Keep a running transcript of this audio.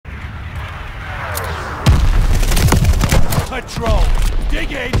patrol.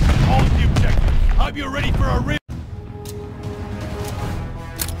 Dig in, hold the objective. Hope you're ready for a real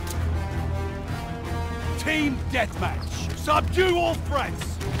team deathmatch. Subdue all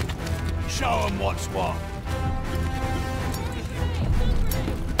threats. Show them what's what.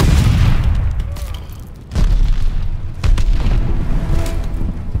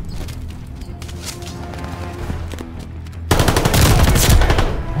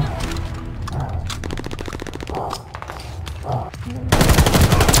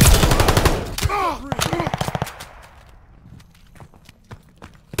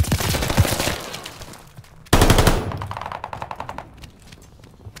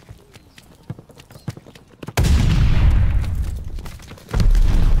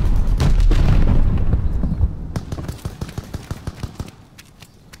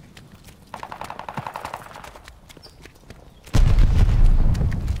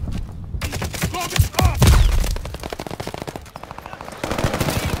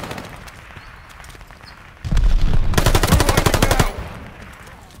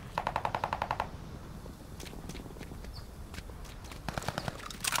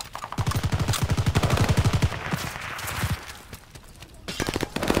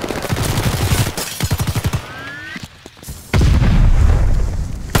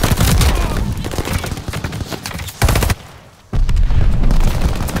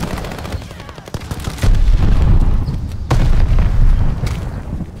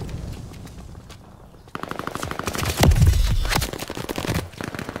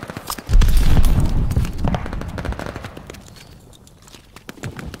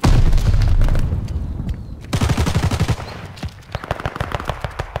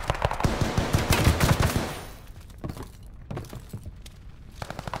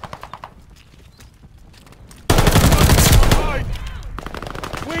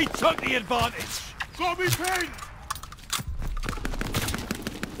 We took the advantage! Got me pinned!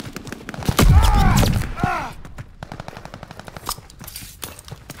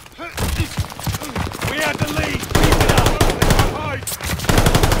 We have the lead! Keep it up!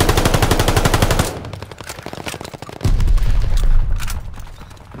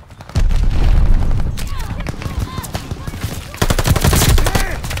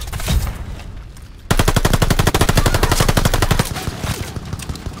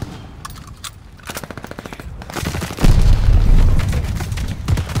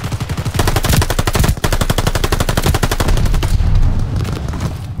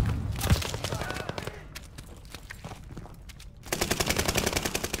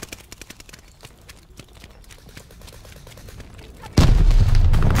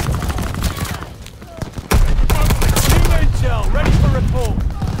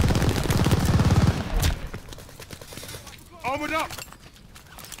 Armored up!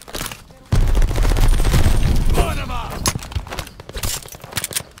 Burn them up!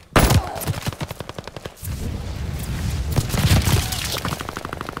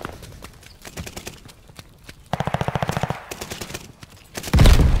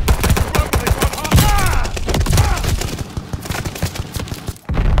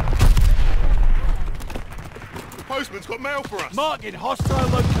 The postman's got mail for us! Marking hostile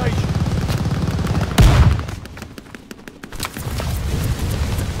location!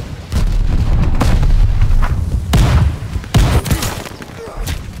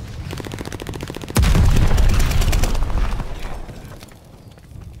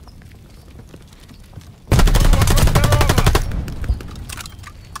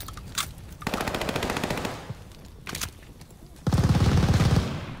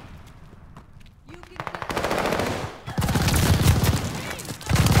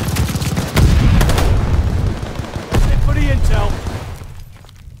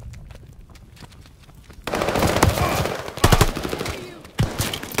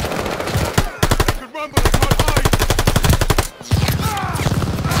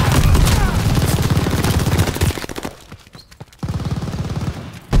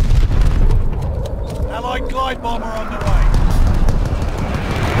 Allied glide bomber on the way.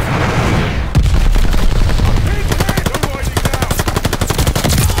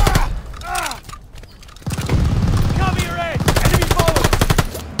 Cover your head! Enemy forward!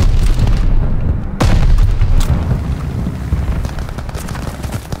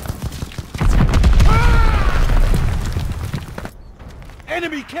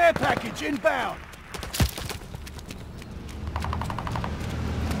 Enemy care package inbound!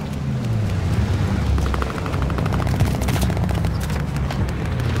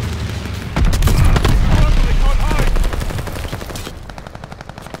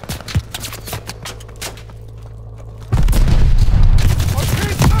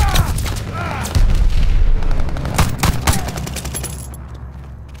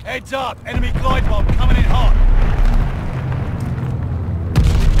 Heads up, enemy glide bomb coming in hot.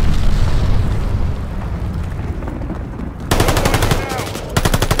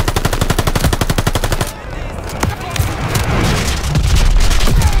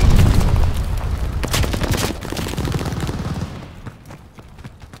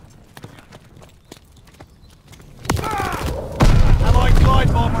 Allied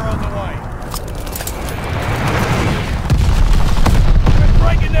glide bomber on the way. We're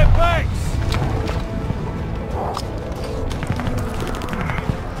breaking their backs!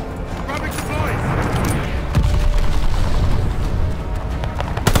 Grabbing supplies!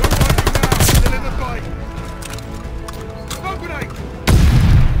 We're fighting now, still in the fight! Smoke grenade!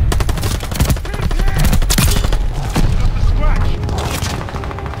 Got the scratch!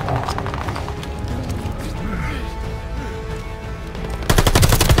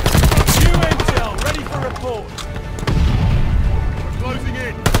 New intel, ready for report! We're closing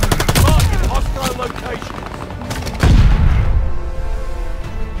in! Marking hostile locations!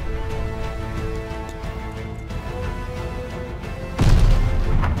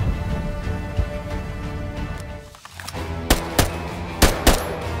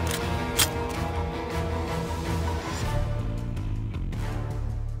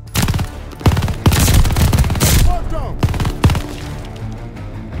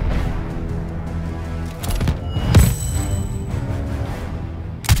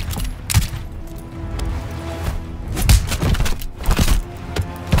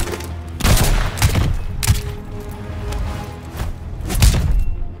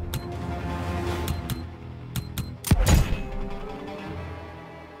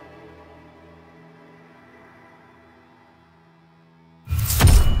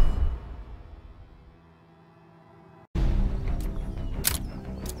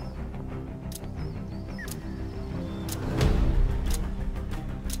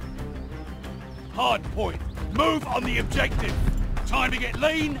 Hard point. Move on the objective. Time to get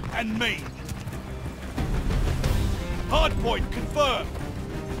lean and mean. Hard point confirmed.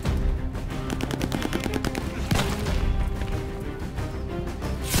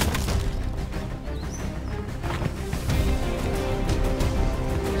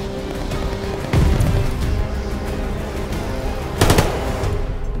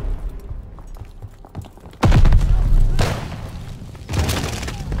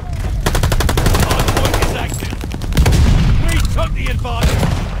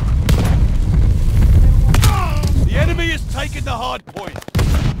 The enemy has taken the hard point.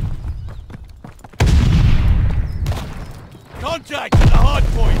 Contact at the hard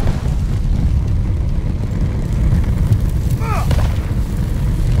point.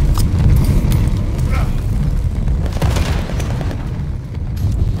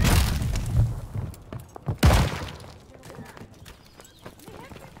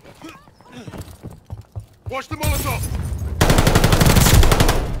 Watch the Molotov!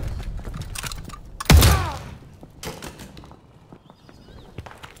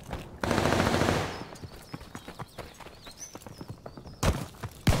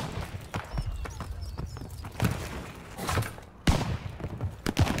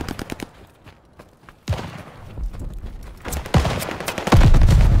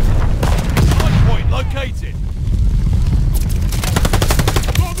 Located.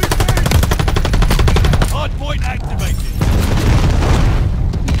 Hard point activated.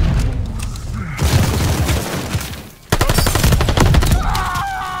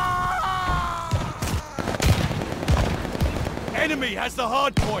 Enemy has the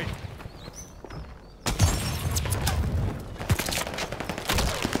hard point.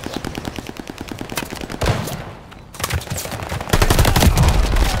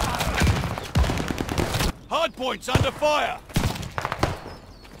 Hard point's under fire.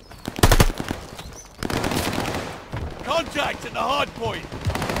 Contact at the hard point.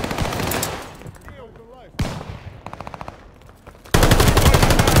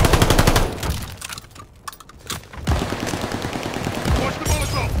 Watch the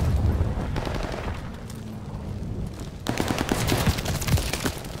Molotov.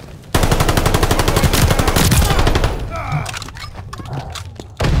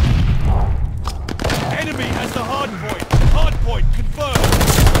 Enemy has the hard point. Hard point confirmed.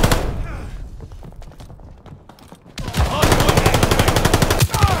 Hard point activated.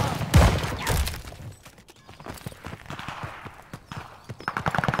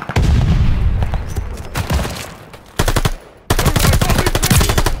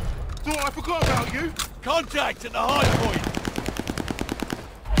 Thought I forgot about you. Contact at the hard point.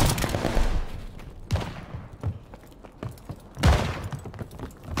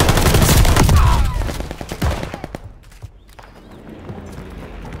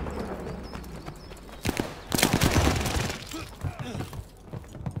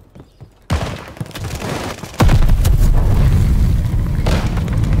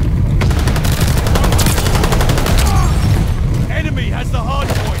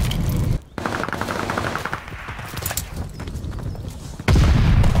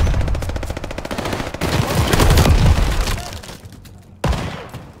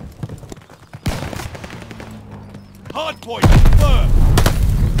 Hardpoint confirmed.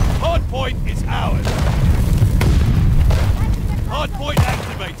 Hardpoint is ours. Hardpoint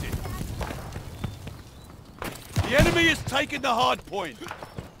activated. The enemy has taken the hardpoint.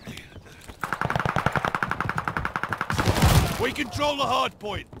 We control the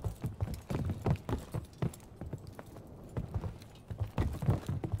hardpoint.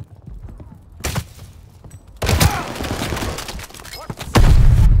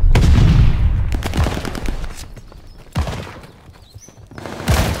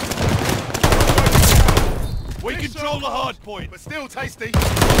 We control the hardpoint, but still tasty.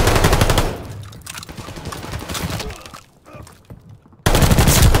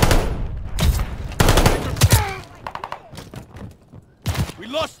 We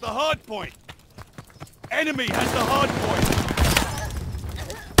lost the hardpoint. Enemy has the hardpoint.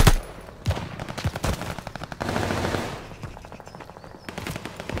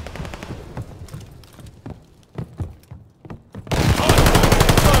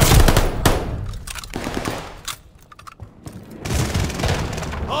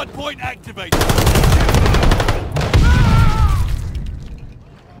 Hardpoint activated.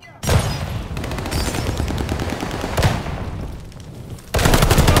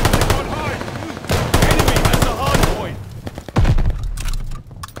 Enemy has the hardpoint.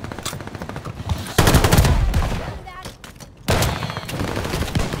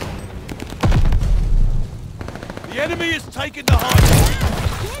 The enemy has taken the hardpoint.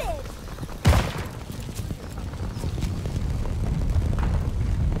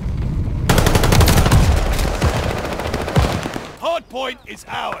 Hardpoint is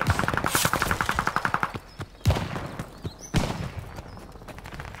ours.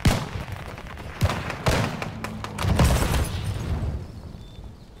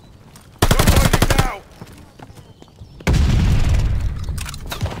 Now.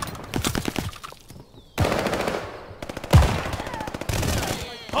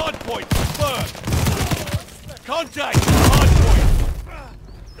 Hardpoint confirmed. Contact with the hardpoint.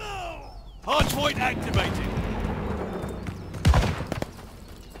 Hardpoint activated.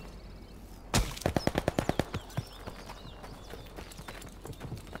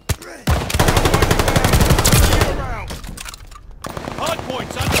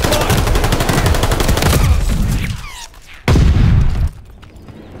 Hardpoint's under fire.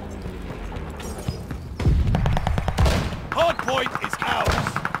 Hardpoint is ours.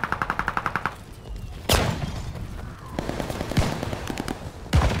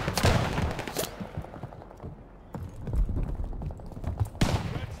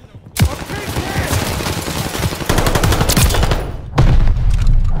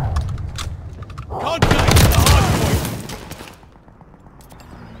 Contact with the hardpoint.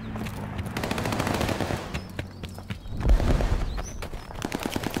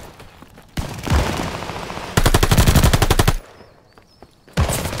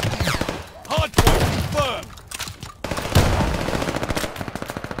 Hardpoint confirmed.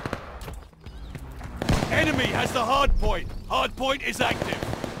 Enemy has the hardpoint. Hardpoint is active.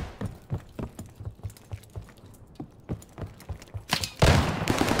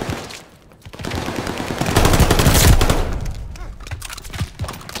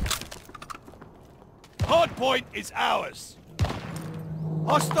 Hardpoint is ours.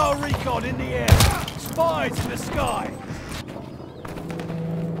 Hostile recon in the air. Spies in the sky.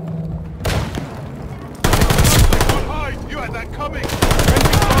 You had that coming.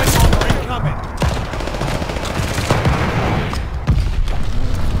 Friendly flight bomber incoming.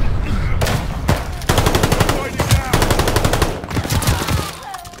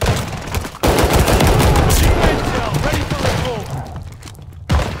 Team intel ready for report.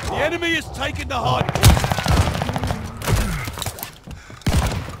 The enemy has taken the hardpoint.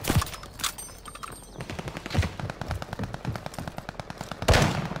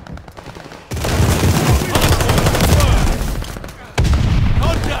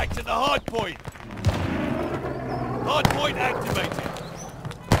 Contact at the hardpoint. Hardpoint activated.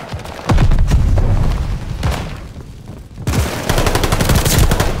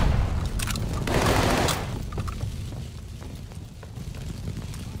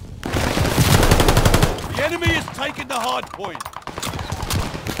 The enemy has taken the hardpoint.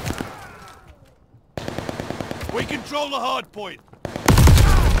 We control the hardpoint.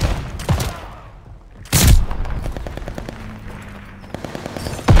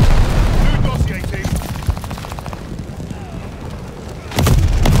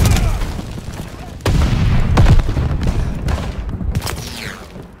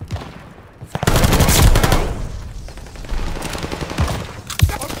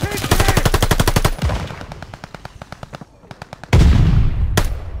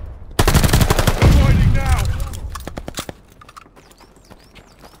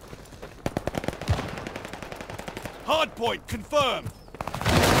 hard point confirmed.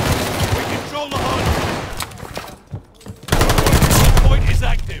 We control the hard point. Hard point is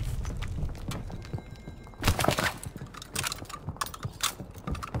active.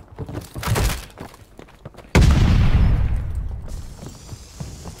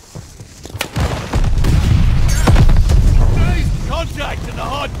 Contact at the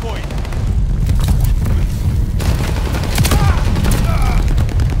hard point.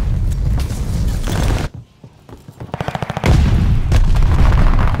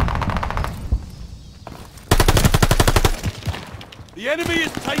 The enemy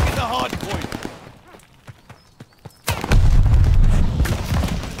has taken the hard point.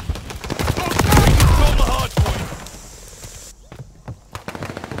 We control the hard point.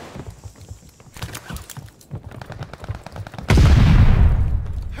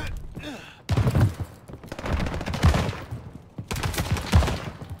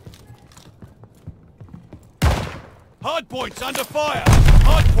 Hard point's under fire.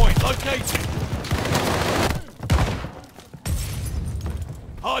 Hard point located.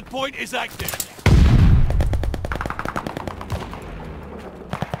 Hard point is active.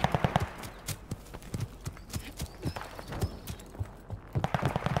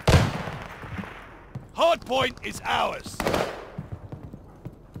 Hard point is ours.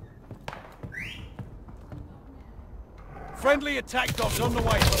 Friendly attack dogs on the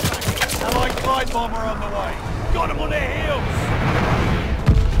way. Allied glide bomber on the way. Got them on their heels.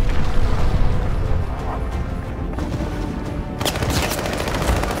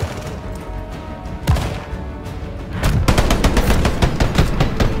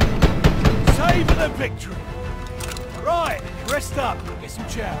 Savor the victory. Right, rest up, get some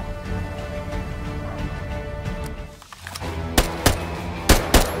chow.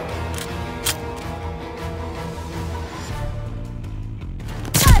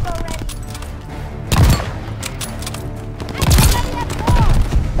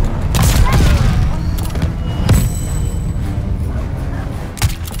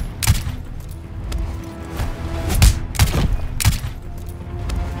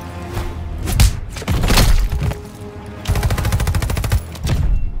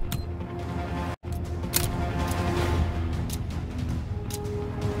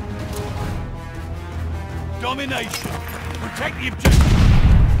 Domination. Protect the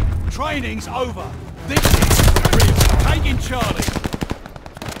objective. Training's over. This is real. Taking Charlie.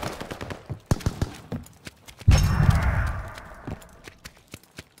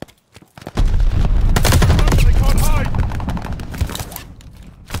 They can't hide.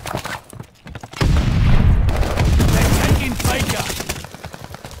 They're taking Baker.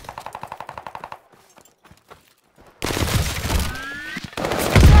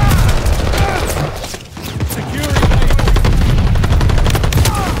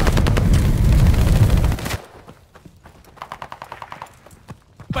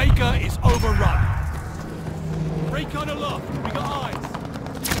 Baker is overrun. Recon aloft. We got eyes.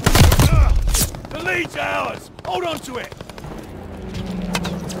 The lead's ours. Hold on to it.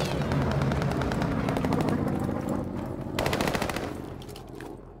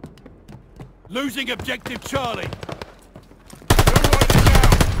 Losing objective Charlie. They're riding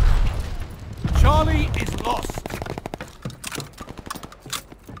down. Charlie is lost.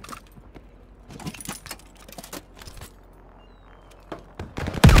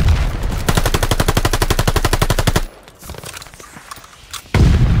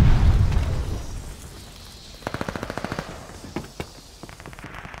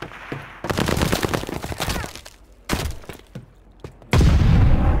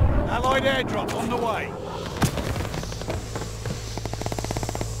 Allied airdrop on the way.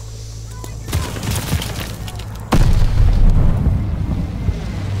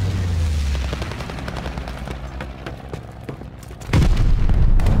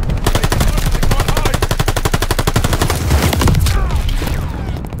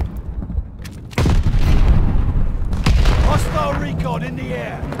 Hostile recon in the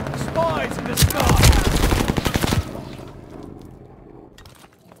air. Spies in the sky.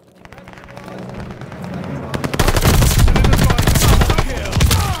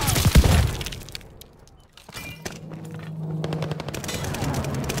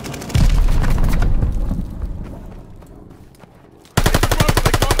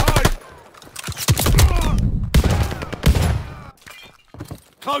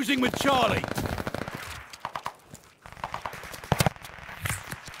 Closing with Charlie.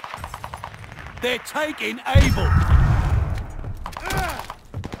 They're taking Able.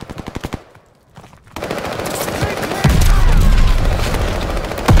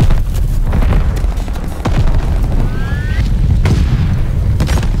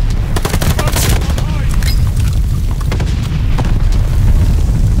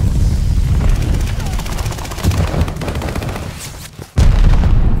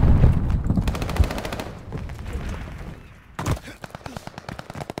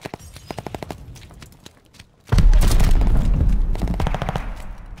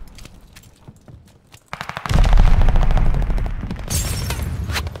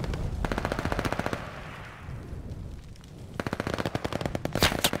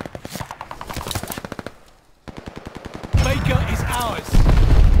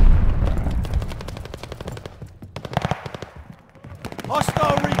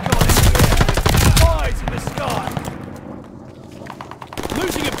 Hostile recon in the air. Spies in the sky.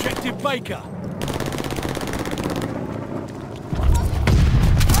 Losing objective Baker.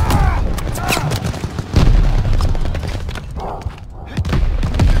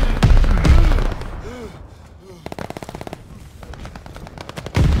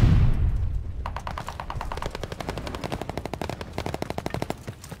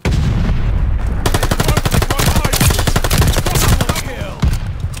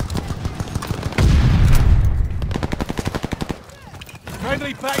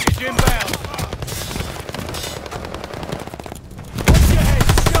 Friendly package inbound. Watch your head,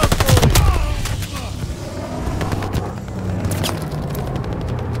 shove forward.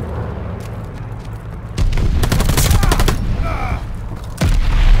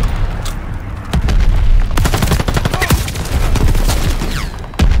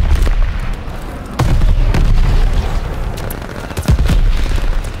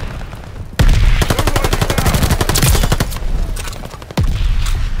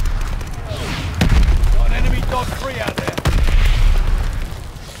 Dog 3 out there.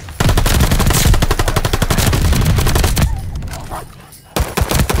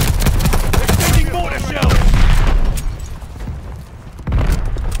 Extending mortar shells.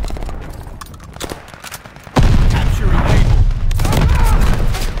 Capturing Able.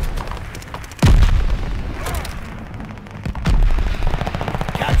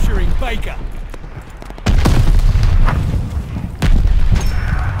 Capturing Baker.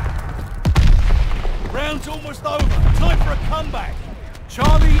 Round's almost over. Time for a comeback.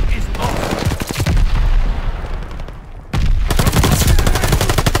 Charlie is lost.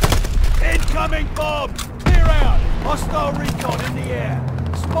 Incoming bomb! Clear out! Hostile recon in the air.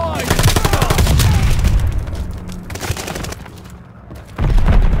 Spies in the sky.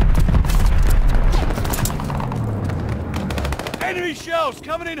 Enemy shells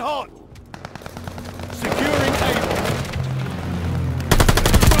coming in hot. Securing Able.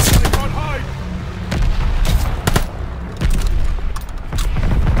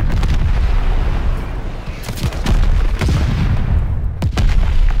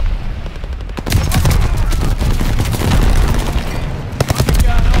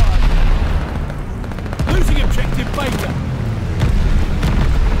 Baker.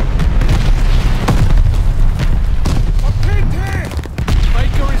 I'm pinned here!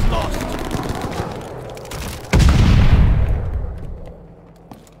 Baker is lost.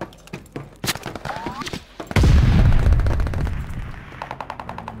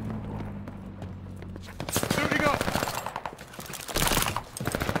 Suiting up!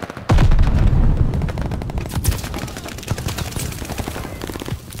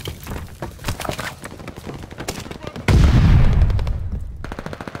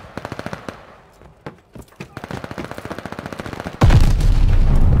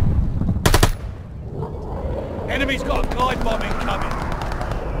 Enemy's got a glide bomb incoming.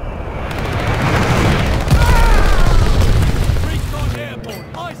 Recon airborne,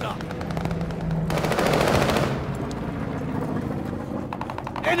 eyes up.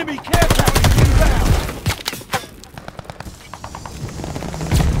 Enemy care package inbound.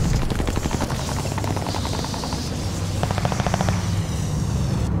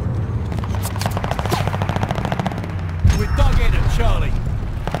 We're dug in at Charlie.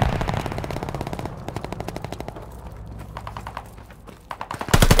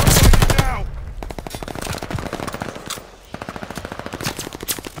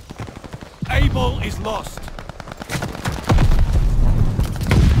 Able is lost.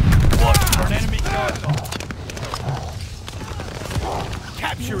 Watch for an enemy guard dog.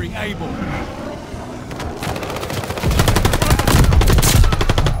 Capturing Able.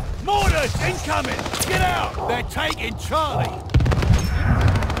 Mortars incoming! Get out! They're taking Charlie.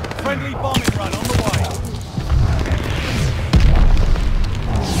 Friendly bombing run on the way.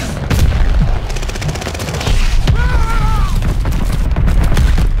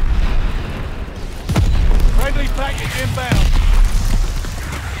 Friendly package inbound.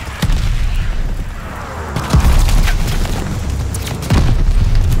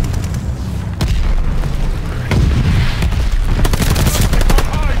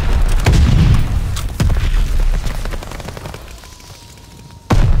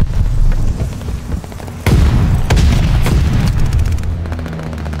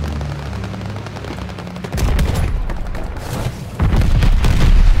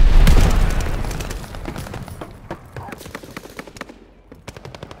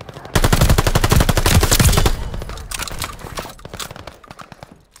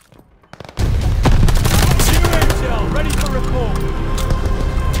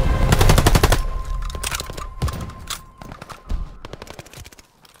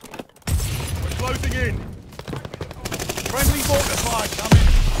 Closing in. Friendly mortar fire coming.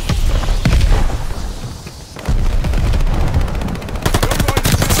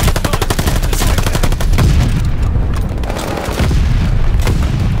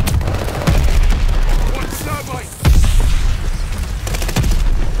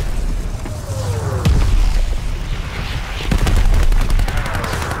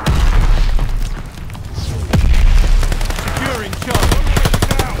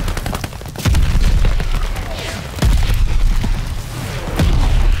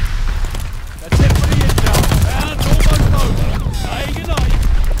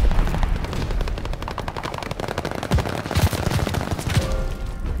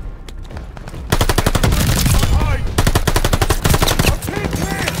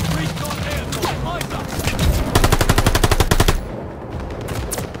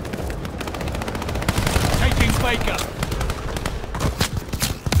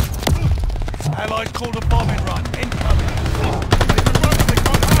 Allies called a bombing run. Incoming.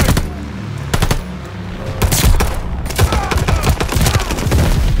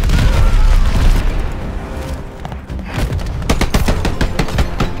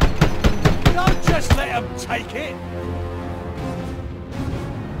 Don't just let them take it.